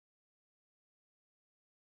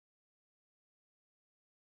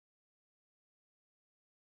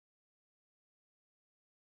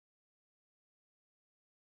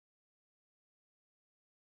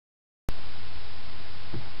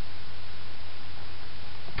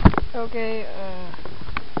Okay,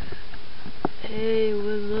 hey,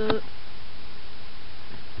 what's up?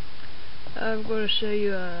 I'm going to show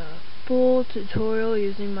you a full tutorial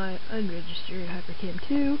using my unregistered HyperCam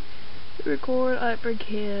 2 to record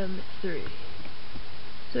HyperCam 3.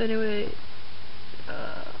 So anyway,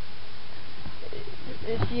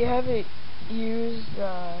 if you haven't used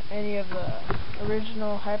any of the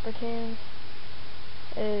original HyperCams,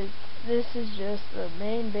 this is just the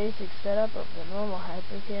main basic setup of the normal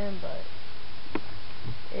HyperCam, but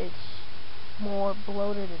it's more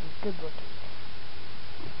bloated and good looking.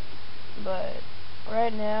 But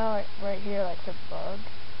right now, right here, like the bug,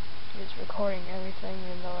 it's recording everything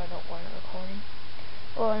even though I don't want it recording.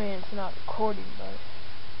 Well, I mean, it's not recording, but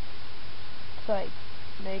it's like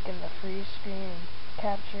making the freeze screen and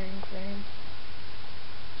capturing frames.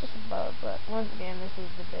 It's just a bug, but once again, this is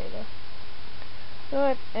the beta.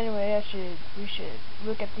 So anyway, we should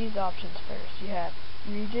look at these options first. You have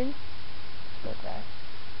region, click that.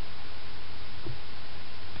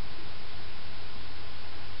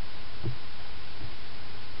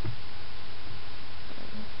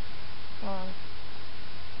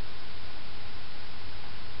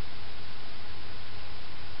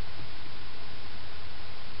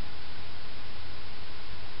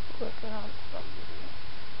 Clicking on some video.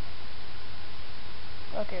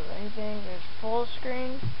 Okay, but anything, there's full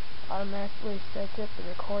screen, automatically sets it to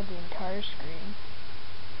record the entire screen.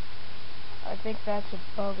 I think that's a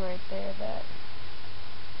bug right there, that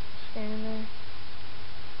screen in there.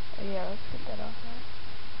 Oh, yeah, let's get that off now.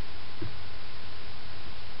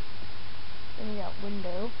 Then you got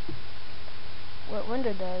window. What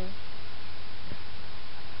window does,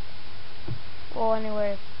 well,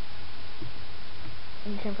 anyway,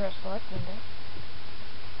 you can press select window,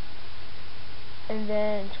 and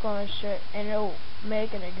then it's going to show, and it'll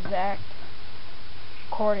make an exact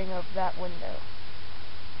recording of that window.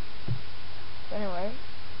 So anyway,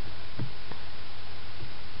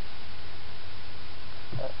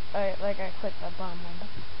 I clicked that bottom window.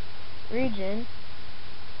 Region,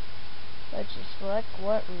 let's just select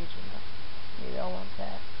what region. You don't want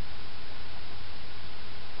that.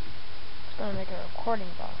 It's going to make a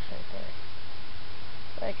recording box right there.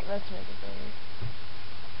 Like, let's make it bigger.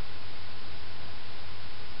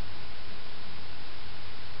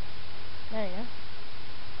 There you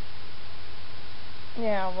go.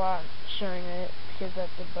 Yeah, well, I'm showing it because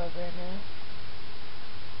that's a bug right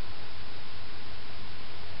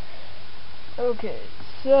now. Okay,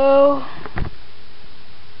 so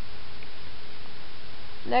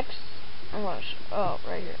next I'm gonna show,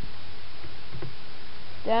 right here.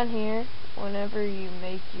 Down here, whenever you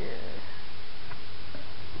make your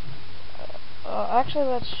actually,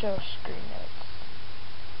 let's show screen notes.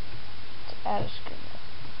 Let's add a screen note.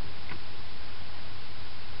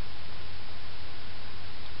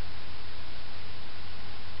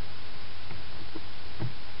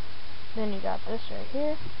 Then you got this right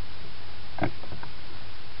here.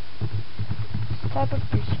 Just type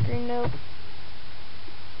up your screen note.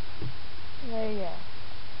 There you go.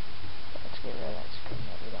 Let's get rid of that screen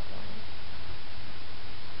note. We don't want it.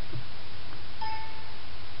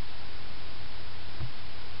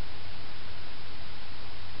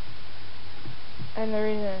 And the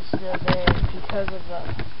reason it's still there is because of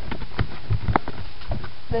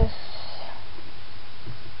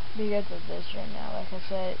this right now. Like I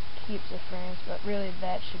said, it keeps the frames, but really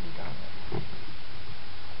that should be gone.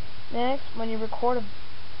 Next, when you record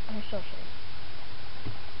I'm still showing.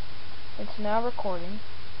 It's now recording,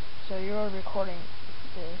 so you're recording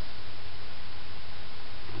this.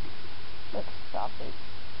 Let's stop it.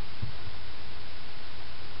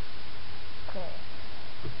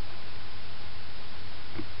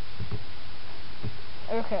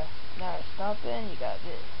 Okay, now I stop it and you got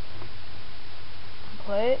this.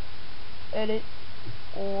 Play it, edit,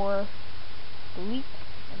 or delete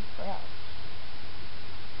and browse.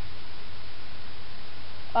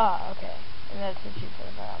 Okay, and that's what you put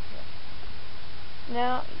in browser.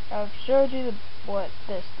 Now, I've showed you what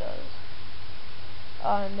this does.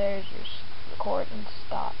 And there's your record and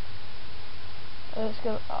stop. Let's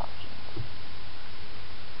go to options.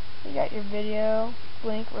 You got your video,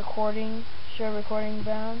 blink, recording, show recording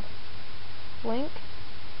bounds, blink,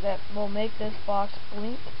 that will make this box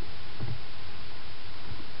blink.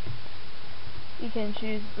 You can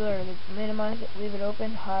choose to minimize it, leave it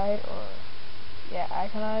open, hide, or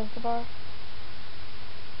iconize the bar.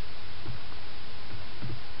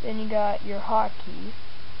 Then you got your hotkeys,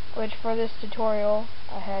 which for this tutorial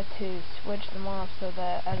I had to switch them off so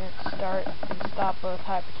that I didn't start and stop both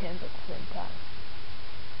HyperCams at the same time.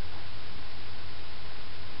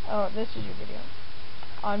 Oh, this is your video.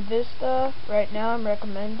 On Vista, right now I'm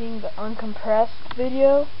recommending the uncompressed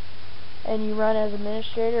video, and you run as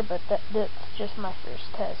administrator, but that's just my first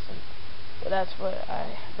test, and so that's what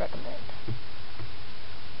I recommend.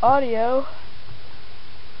 Audio, you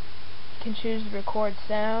can choose to record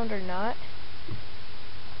sound or not.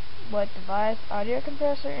 What device, audio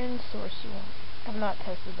compressor, and source you want. I've not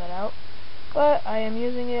tested that out, but I am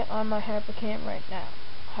using it on my HyperCam right now.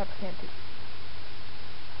 HyperCam 2.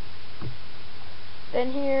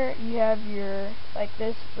 Then here you have your, like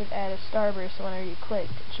this would add a starburst, so whenever you click,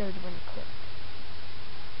 it shows you when you click.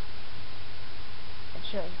 It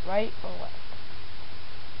shows right or left.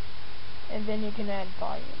 And then you can add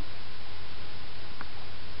volume.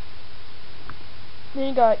 Then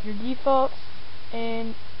you got your defaults,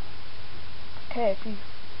 and okay, if you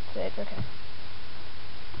say it's okay.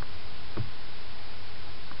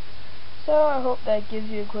 So I hope that gives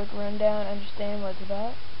you a quick rundown, understand what it's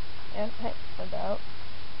about.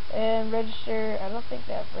 And register, I don't think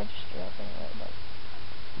they have register up anywhere,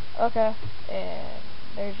 but okay, and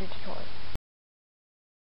there's your tutorial.